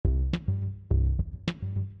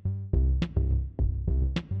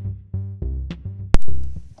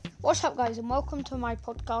What's up, guys, and welcome to my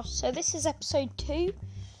podcast. So this is episode 2,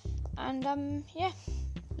 and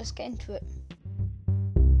let's get into it.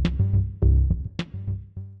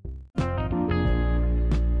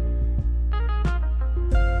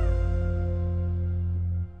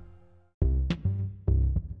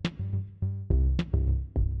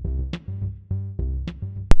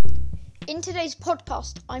 In today's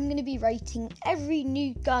podcast, I'm going to be rating every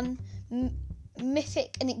new gun,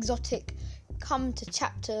 mythic and exotic, come to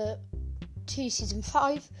chapter 2 season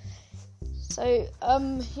 5. So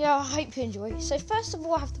I hope you enjoy. So first of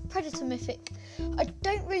all, I have the Predator mythic. I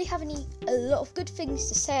don't really have a lot of good things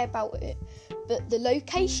to say about it, but the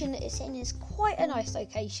location it's in is quite a nice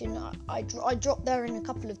location. I dropped there in a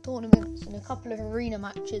couple of tournaments and a couple of arena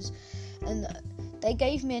matches, and they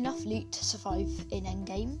gave me enough loot to survive in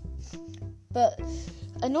endgame. But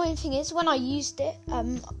annoying thing is, when I used it,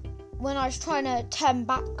 when I was trying to turn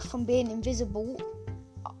back from being invisible,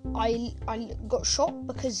 I got shot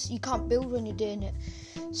because you can't build when you're doing it.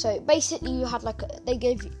 So basically, you had like a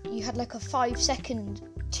 5-second,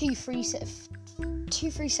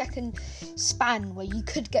 2-3 second span where you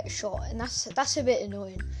could get shot, and that's a bit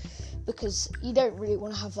annoying because you don't really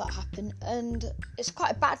want to have that happen. And it's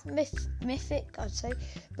quite a bad mythic, I'd say,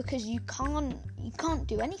 because you can't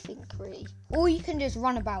do anything really. Or you can just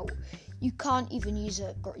run about. You can't use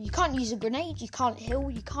a grenade, you can't heal,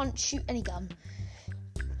 you can't shoot any gun.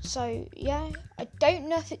 So yeah, I don't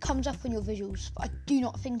know if it comes up on your visuals, but I do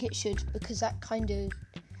not think it should, because that kind of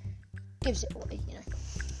gives it away, you know.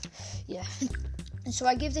 Yeah. And so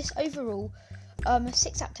I give this overall a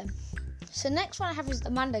 6 out of 10. So next one I have is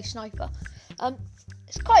the Mando Sniper.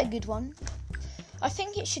 It's quite a good one. I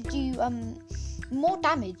think it should do more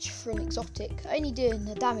damage for an exotic, only doing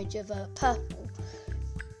the damage of a purple.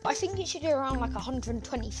 I think it should do around like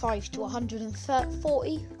 125 to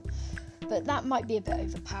 140, but that might be a bit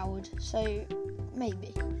overpowered, so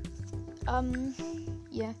maybe.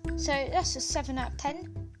 So that's a 7 out of 10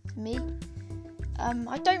 for me.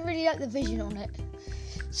 I don't really like the vision on it.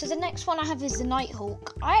 So the next one I have is the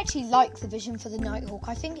Nighthawk. I actually like the vision for the Nighthawk.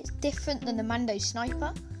 I think it's different than the Mando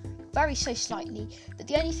Sniper, very so slightly, but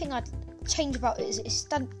the only thing I'd change about it is it's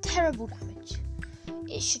done terrible damage.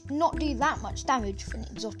 It should not do that much damage for an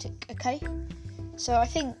exotic, okay? So I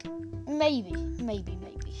think maybe.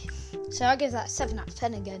 So I'll give that 7 out of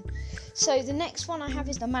 10 again. So the next one I have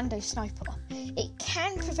is the Mando Sniper. It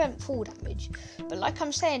can prevent fall damage, but like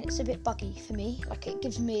I'm saying, it's a bit buggy for me. Like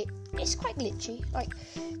it's quite glitchy. Like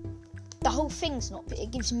the whole thing's not, but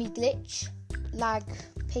it gives me glitch, lag,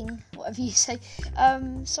 ping, whatever you say.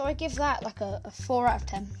 So I give that like a 4 out of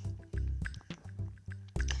 10.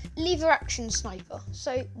 Lever action sniper.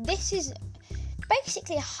 So this is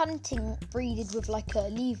basically a hunting breeded with like a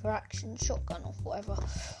lever action shotgun or whatever.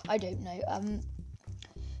 I don't know.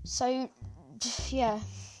 So yeah,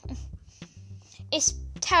 it's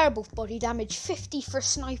terrible body damage. 50 for a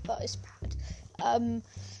sniper is bad. And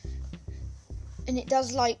it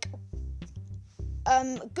does like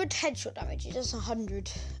good headshot damage. It does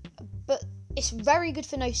 100, but it's very good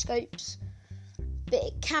for no scopes. But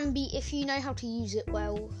it can be, if you know how to use it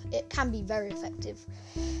well, it can be very effective.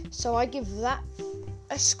 So I give that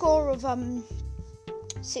a score of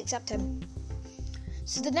 6 out of 10.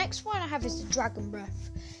 So the next one I have is the Dragon Breath.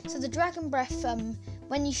 So the Dragon Breath,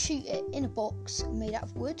 when you shoot it in a box made out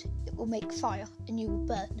of wood, it will make fire and you will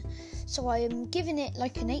burn. So I am giving it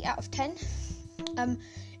like an 8 out of 10.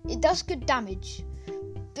 It does good damage,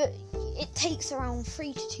 but it takes around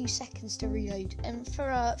 3 to 2 seconds to reload. And for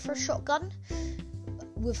a shotgun,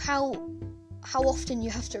 with how often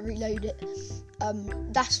you have to reload it,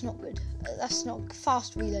 that's not good. That's not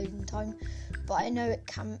fast reloading time, but I know it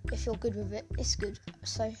can. If you're good with it, it's good.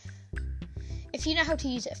 So if you know how to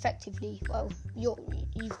use it effectively, well,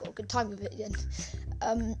 you've got a good time with it then.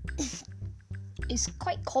 It's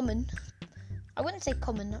quite common. I wouldn't say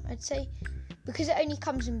common, I'd say, because it only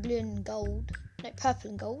comes in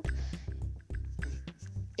purple and gold,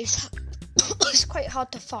 it's it's quite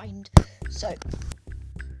hard to find. So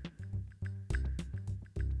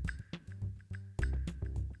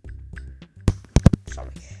sorry,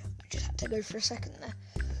 I just had to go for a second there.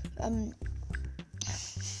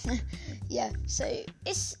 Yeah, so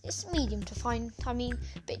it's medium to find. I mean,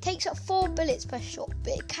 but it takes up 4 bullets per shot,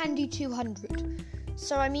 but it can do 200.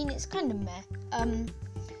 So I mean, it's kind of meh.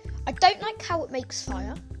 I don't like how it makes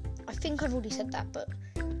fire. I think I've already said that, but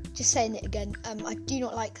just saying it again. I do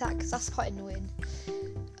not like that because that's quite annoying.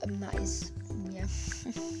 That is, yeah.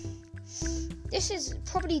 This is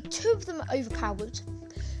probably 2 of them are overpowered,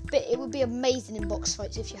 but it would be amazing in box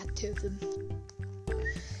fights if you had 2 of them.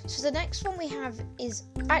 So the next one we have is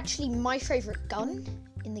actually my favourite gun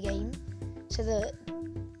in in the game. So the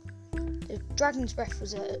Dragon's Breath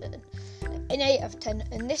was an 8 out of 10,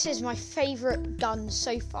 and this is my favourite gun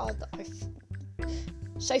so far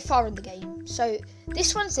in the game. So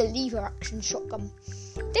this one's a lever action shotgun.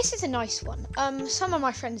 This is a nice one. Some of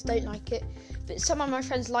my friends don't like it, but some of my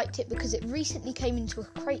friends liked it because it recently came into a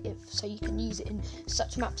creative, so you can use it in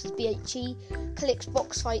such maps as BHE, Calyx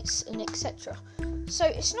box fights, and etc. So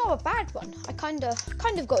it's not a bad one. I kind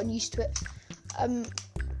of gotten used to it.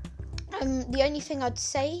 The only thing I'd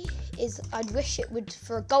say is I'd wish it would,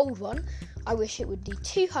 for a gold one, I wish it would do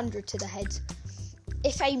 200 to the head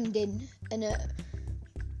if aimed in a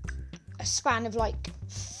span of like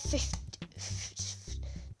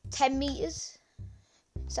 10 meters.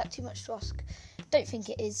 Is that too much to ask? Don't think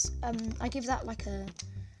it is. I give that like a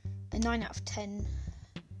 9 out of 10.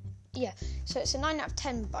 Yeah, so it's a 9 out of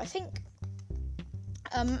 10, but I think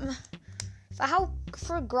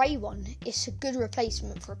for a grey one, it's a good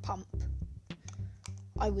replacement for a pump,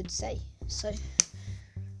 I would say. So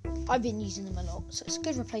I've been using them a lot, so it's a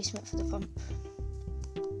good replacement for the pump.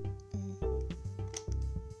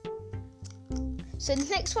 So the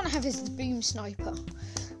next one I have is the Boom Sniper.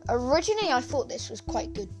 Originally I thought this was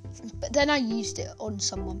quite good, but then I used it on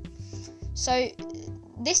someone. So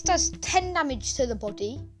this does 10 damage to the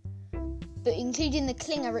body, but including the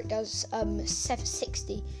clinger it does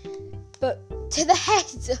 760. But to the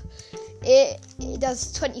head it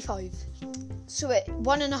does 25. So it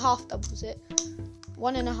 1.5 doubles it.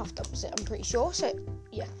 1.5 doubles it, I'm pretty sure. So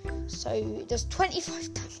yeah. So it does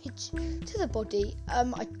 25 damage to the body.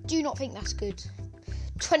 I do not think that's good.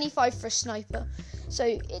 25 for a sniper. So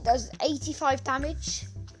it does 85 damage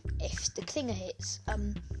if the clinger hits.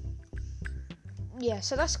 Yeah,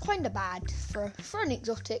 so that's kind of bad for an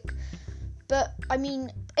exotic. But I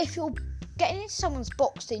mean, if you're getting into someone's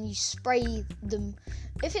box, then you spray them.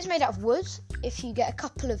 If it's made out of wood, if you get a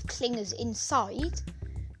couple of clingers inside,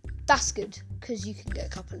 that's good, because you can get a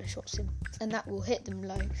couple of shots in, and that will hit them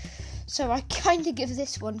low. So I kind of give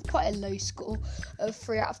this one quite a low score of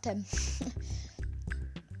 3 out of 10.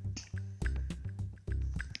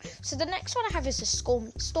 So the next one I have is the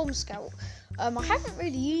Storm Scout. I haven't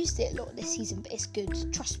really used it a lot this season, but it's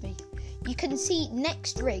good, trust me. You can see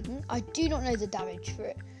next ring, I do not know the damage for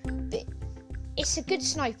it, but it's a good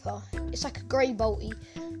sniper. It's like a grey bolty,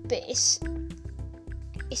 but it's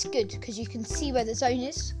good because you can see where the zone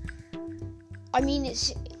is. I mean,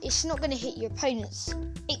 it's not going to hit your opponents.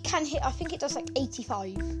 It can hit, I think it does like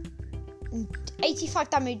 85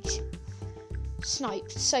 damage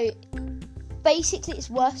sniped. So basically it's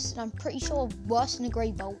worse, and I'm pretty sure worse than a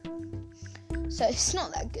grey bolt. So it's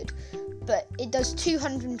not that good, but it does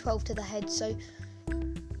 212 to the head. So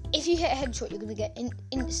if you hit a headshot, you're going to get an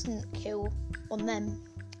instant kill on them,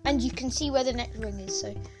 and you can see where the next ring is.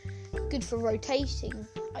 So good for rotating,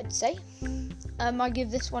 I'd say. I give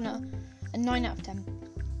this one a 9 out of 10.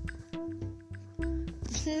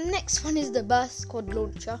 The next one is the Burst Quad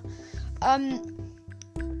Launcher.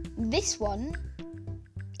 This one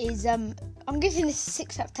is I'm giving this a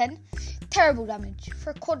 6 out of 10. Terrible damage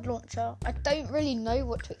for a quad launcher. I don't really know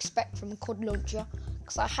what to expect from a quad launcher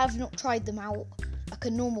because I have not tried them out like a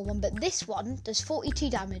normal one, but this one does 42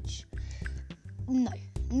 damage. No,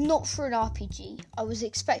 not for an RPG. I was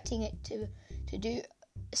expecting it to do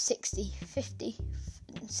 60, 50,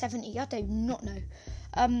 70. I do not know.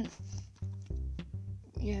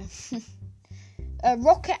 Yeah.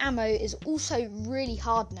 Rocket ammo is also really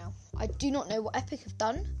hard now. I do not know what Epic have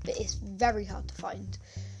done, but it's very hard to find.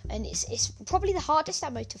 And it's probably the hardest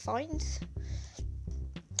ammo to find.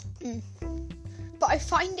 But I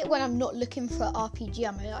find it when I'm not looking for RPG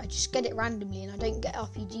ammo. I just get it randomly, and I don't get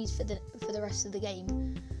RPGs for the rest of the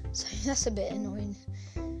game. So that's a bit annoying.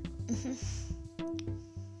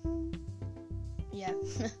 Yeah.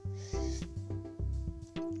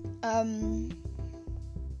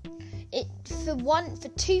 For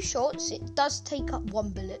 2 shots, it does take up 1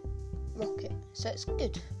 bullet rocket, so it's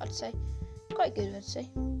good. I'd say quite good. I'd say.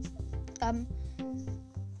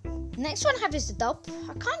 Next one I have is the Dub.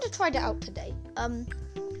 I kind of tried it out today.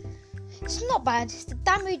 It's not bad. The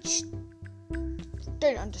damage,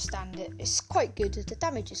 don't understand it. It's quite good. The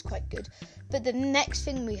damage is quite good. But the next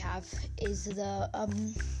thing we have is the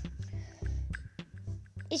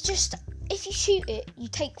it's just, if you shoot it, you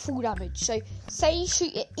take full damage. So say you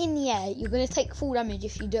shoot it in the air, you're gonna take full damage.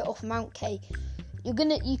 If you do it off Mount K, you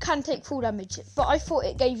can take full damage. But I thought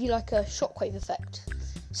it gave you like a shockwave effect,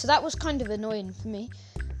 so that was kind of annoying for me.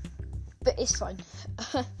 But it's fine.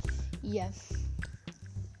 Yeah.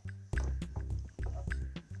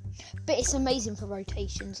 But it's amazing for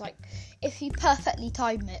rotations. Like, if you perfectly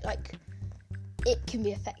time it, like, it can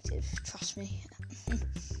be effective. Trust me.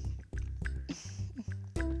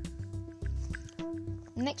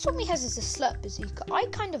 Next one we have is a Slurp Bazooka. I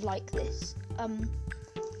kind of like this.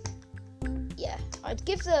 Yeah, I'd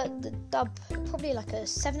give the dub probably like a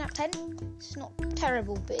 7 out of 10. It's not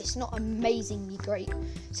terrible, but it's not amazingly great.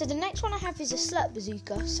 So the next one I have is a Slurp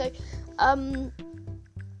Bazooka. So,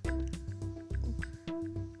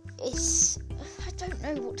 it's, I don't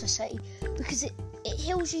know what to say, because it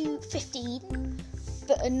heals you 15,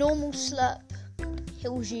 but a normal Slurp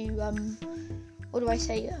heals you,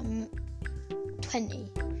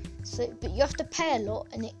 20. So, but you have to pay a lot,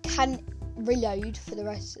 and it can reload for the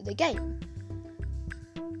rest of the game.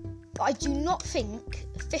 But I do not think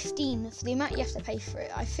 15 for the amount you have to pay for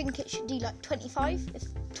it. I think it should be like 25, if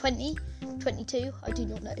 20, 22. I do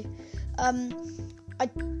not know. I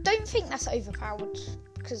don't think that's overpowered,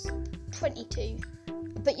 because 22.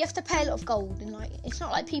 But you have to pay a lot of gold, and like it's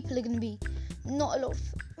not like people are going to be not a lot of.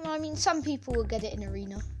 I mean, some people will get it in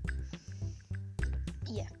arena.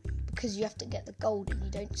 Yeah, because you have to get the gold, and you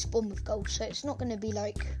don't spawn with gold, so it's not going to be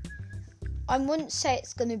like. I wouldn't say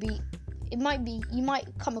it's going to be. It might be. You might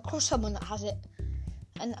come across someone that has it,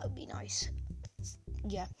 and that would be nice.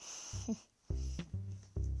 Yeah,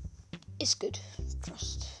 it's good.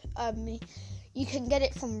 Trust me. You can get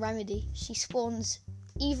it from Remedy. She spawns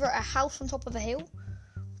either at a house on top of a hill.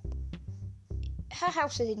 Her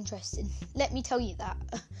house is interesting, let me tell you that.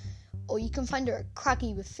 Or you can find her at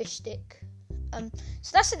Craggy with Fish Stick.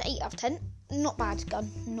 So that's an 8 out of 10. Not bad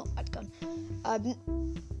gun.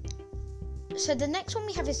 So the next one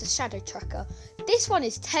we have is the Shadow Tracker. This one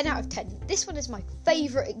is 10 out of 10. This one is my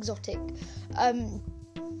favourite exotic.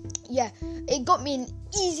 Yeah, it got me an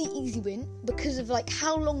easy win because of like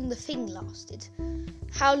how long the thing lasted,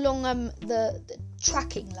 how long the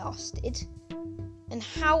tracking lasted, and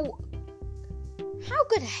how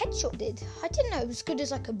good a headshot did. I didn't know it was as good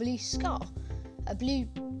as like a blue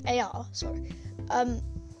AR. Sorry.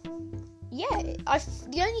 Yeah,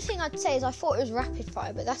 the only thing I'd say is I thought it was rapid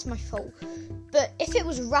fire, but that's my fault. But if it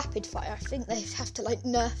was rapid fire, I think they'd have to like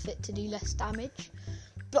nerf it to do less damage.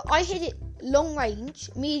 But I hit it long range,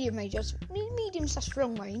 medium range,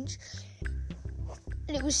 medium/long range,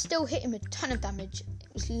 and it was still hitting a ton of damage.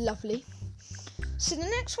 It was lovely. So the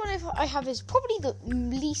next one I have is probably the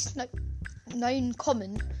least known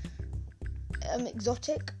common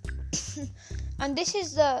exotic, and this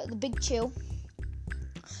is the Big Chill.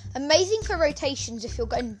 Amazing for rotations if you're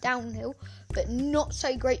going downhill, but not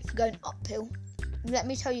so great for going uphill. Let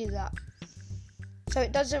me tell you that. So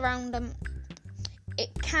it does around it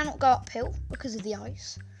cannot go uphill because of the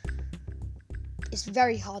ice. It's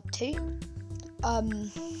very hard to.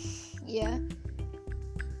 Yeah.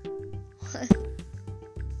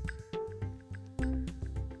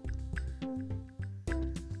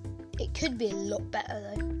 It could be a lot better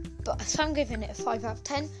though. But so I'm giving it a 5 out of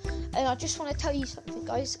 10. And I just want to tell you something,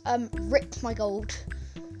 guys. Ripped my gold.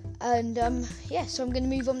 And yeah, so I'm going to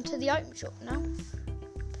move on to the item shop now.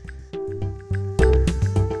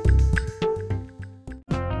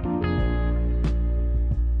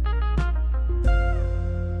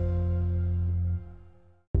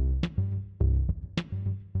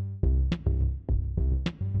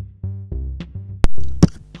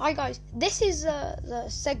 Hi guys, this is the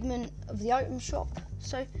segment of the item shop,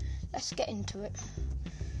 so let's get into it.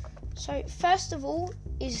 So first of all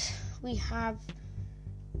is we have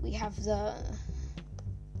the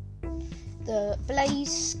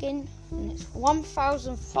Blaze skin, and it's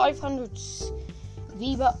 1,500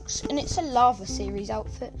 V-Bucks, and it's a Lava series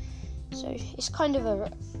outfit, so it's kind of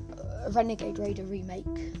a Renegade Raider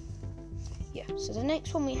remake. Yeah, so the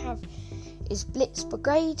next one we have is Blitz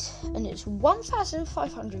Brigade, and it's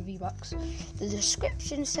 1,500 V-Bucks. The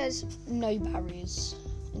description says no barriers,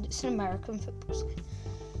 and it's an American football skin.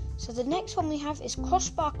 So the next one we have is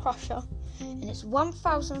Crossbar Crusher, and it's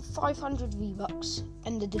 1,500 V-Bucks,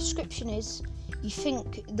 and the description is you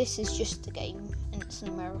think this is just a game, and it's an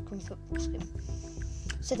American football skin.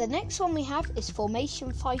 So the next one we have is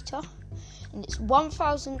Formation Fighter, and it's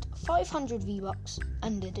 1,500 V-Bucks,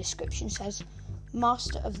 and the description says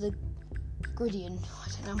Master of the Gridiron. I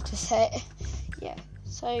don't know how to say it. Yeah,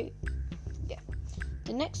 so yeah.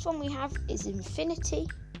 The next one we have is Infinity.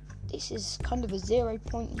 This is kind of a 0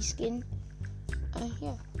 pointy skin.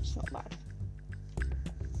 Yeah, it's not bad.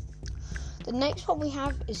 The next one we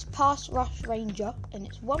have is Pass Rush Ranger, and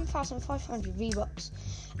it's 1,500 V-Bucks,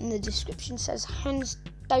 and the description says hands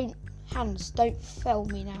don't fail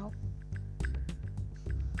me now.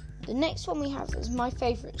 The next one we have is my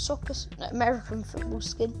favourite American football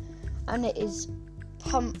skin, and it is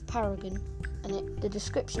Pump Paragon, and the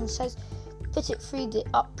description says put it through the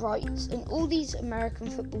uprights, and all these American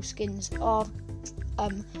football skins are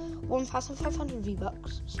 1,500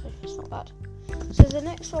 V-Bucks, so it's not bad. So the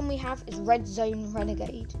next one we have is Red Zone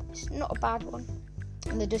Renegade. It's not a bad one,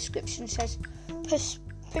 and the description says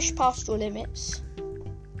push past your limits.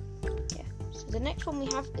 Yeah. So the next one we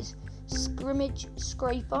have is Scrimmage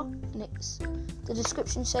Scraper, and the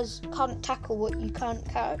description says can't tackle what you can't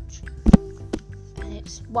catch, and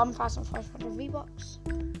it's 1,500 V-Bucks.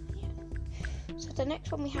 Yeah. So the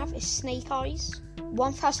next one we have is Snake Eyes,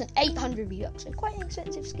 1,800 V-Bucks, so quite an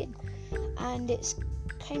expensive skin, and it's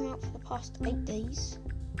came out for the past 8 days,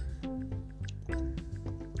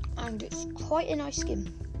 and it's quite a nice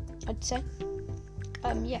skin, I'd say.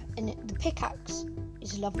 Yeah, and the pickaxe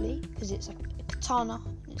is lovely because it's like a katana,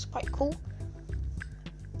 and it's quite cool.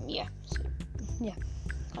 Yeah, so, yeah,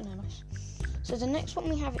 kind of nice. So the next one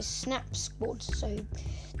we have is Snap Squad. So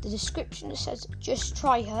the description says just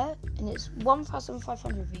try her, and it's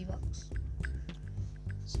 1,500 V-Bucks.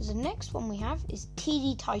 So the next one we have is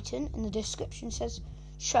TD Titan, and the description says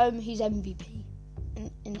show him he's MVP,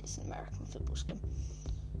 and it's an American football skin.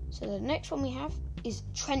 So the next one we have is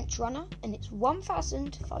Trench Runner, and it's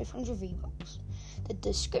 1,500 V-Bucks. The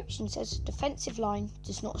description says defensive line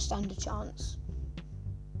does not stand a chance.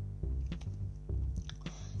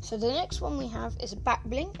 So the next one we have is a back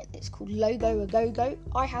bling, and it's called Logo A Go Go.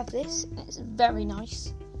 I have this, and it's very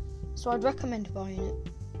nice, so I'd recommend buying it.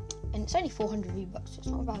 And it's only 400 V-Bucks, so it's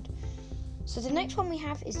not bad. So the next one we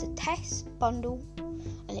have is the Tess bundle,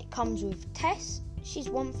 and it comes with Tess. She's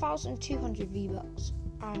 1,200 V-Bucks,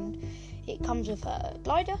 and it comes with her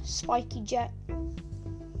glider, spiky jet,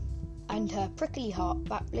 and her prickly heart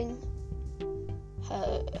back bling,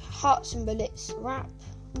 her hearts and bullets wrap,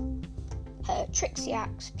 her Trixie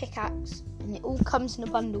axe, pickaxe, and it all comes in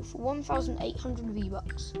a bundle for 1,800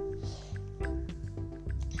 V-Bucks.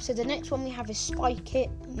 So the next one we have is Spy Kit,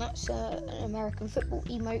 and that's an American football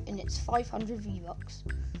emote, and it's 500 V-Bucks.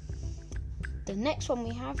 The next one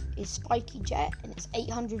we have is Spiky Jet, and it's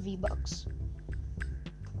 800 V-Bucks.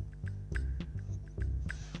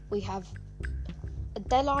 We have a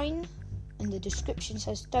Deline, and the description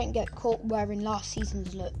says don't get caught wearing last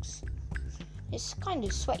season's looks. It's kind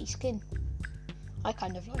of sweaty skin. I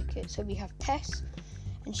kind of like it. So we have Tess,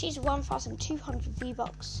 and she's 1,200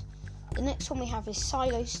 V-Bucks. The next one we have is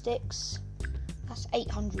Silo Sticks. That's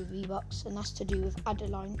 800 V-Bucks, and that's to do with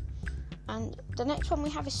Adeline. And the next one we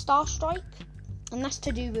have is Star Strike, and that's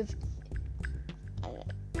to do with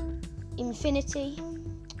Infinity.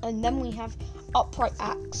 And then we have Upright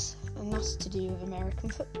Axe, and that's to do with American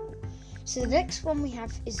football. So the next one we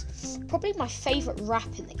have is probably my favourite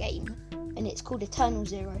wrap in the game, and it's called Eternal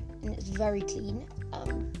Zero, and it's very clean.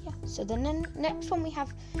 Yeah. So the next one we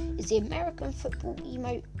have is the American football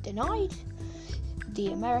emote Denied,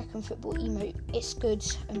 the American football emote It's Good,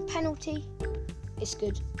 and Penalty, It's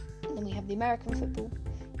Good. And then we have the American football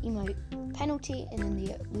emote Penalty, and then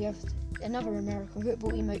we have another American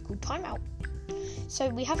football emote called Timeout. So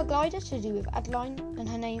we have a glider to do with Adeline, and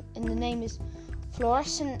the name is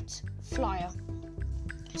Fluorescent Flyer.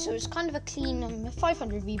 So it's kind of a clean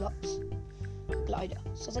 500 V-Bucks glider.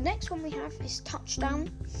 So the next one we have is Touchdown,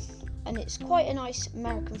 and it's quite a nice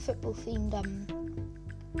American football themed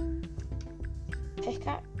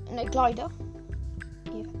pickaxe and a glider.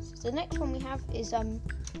 Yeah. So the next one we have is a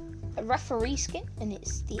referee skin, and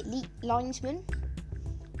it's the Elite Linesman.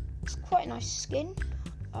 It's quite a nice skin.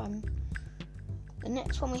 The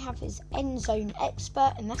next one we have is End Zone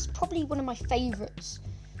Expert, and that's probably one of my favourites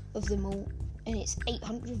of them all, and it's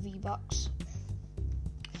 800 V-Bucks.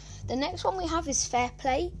 The next one we have is Fair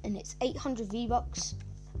Play, and it's 800 V-Bucks,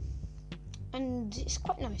 and it's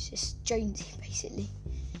quite nice. It's Jonesy basically.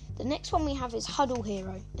 The next one we have is Huddle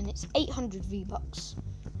Hero, and it's 800 V-Bucks.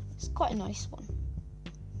 It's quite a nice one.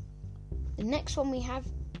 The next one we have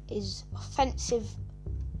is Offensive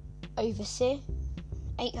Overseer,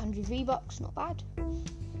 800 V-Bucks, not bad.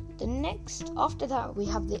 After that we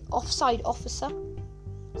have the Offside Officer,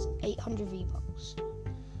 it's 800 V-Bucks.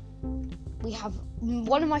 We have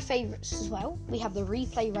one of my favourites as well. We have the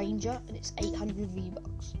Replay Ranger, and it's 800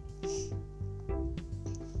 V-Bucks.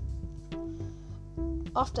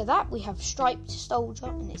 After that we have Striped Soldier,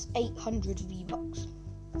 and it's 800 V-Bucks.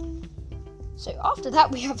 So after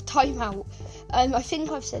that we have Timeout. I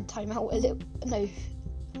think I've said Timeout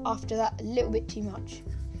after that a little bit too much.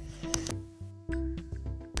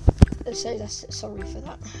 So sorry for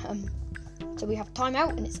that. So we have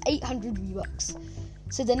Timeout, and it's 800 V-Bucks.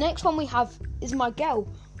 So the next one we have is Miguel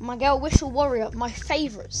Whistle Warrior, my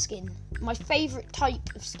favourite skin. My favourite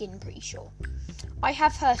type of skin, pretty sure. I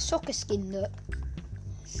have her soccer skin,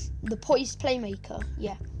 the Poised Playmaker,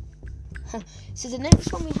 yeah. So the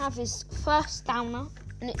next one we have is First Downer,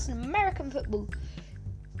 and it's an American football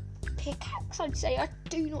pickaxe, I'd say. I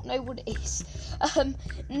do not know what it is.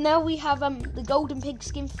 Now we have the Golden Pig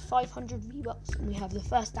skin for 500 V-Bucks, and we have the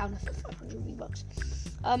First Downer for 500 V-Bucks.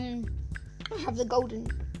 I have the Golden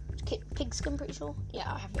Pig skin, pretty sure.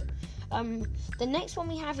 Yeah, I have it. The next one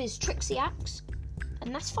we have is Trixie Axe,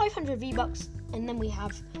 and that's 500 V-Bucks, and then we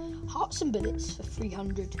have Hearts and Bullets for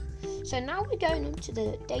 300. So now we're going into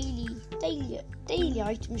the daily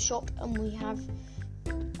item shop, and we have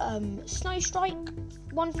Snow Strike,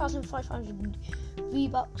 1,500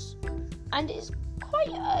 V-Bucks, and it's quite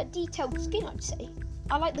a detailed skin, I'd say.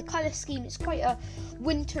 I like the colour scheme. It's quite a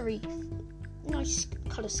wintry, nice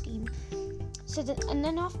colour scheme. So and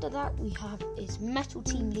then after that we have is Metal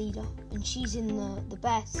Team Leader, and she's in the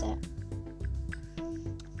bear set.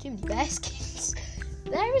 Too many bear skins.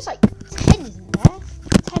 There is like 10, isn't there?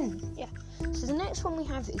 10, yeah. So the next one we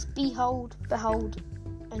have is Behold,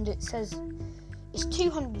 and it says it's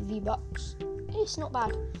 200 V-Bucks. It's not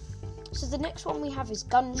bad. So the next one we have is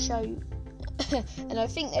Gun Show, and I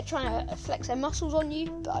think they're trying to flex their muscles on you,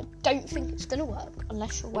 but I don't think it's going to work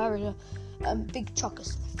unless you're wearing a Big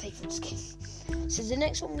Chuckers, my favourite skin. So the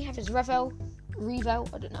next one we have is Revel,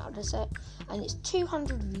 I don't know how to say it, and it's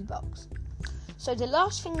 200 V-Bucks. So the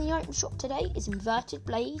last thing in the item shop today is Inverted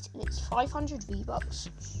Blade, and it's 500 V-Bucks.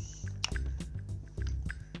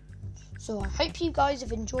 So I hope you guys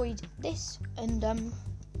have enjoyed this, and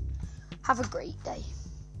have a great day.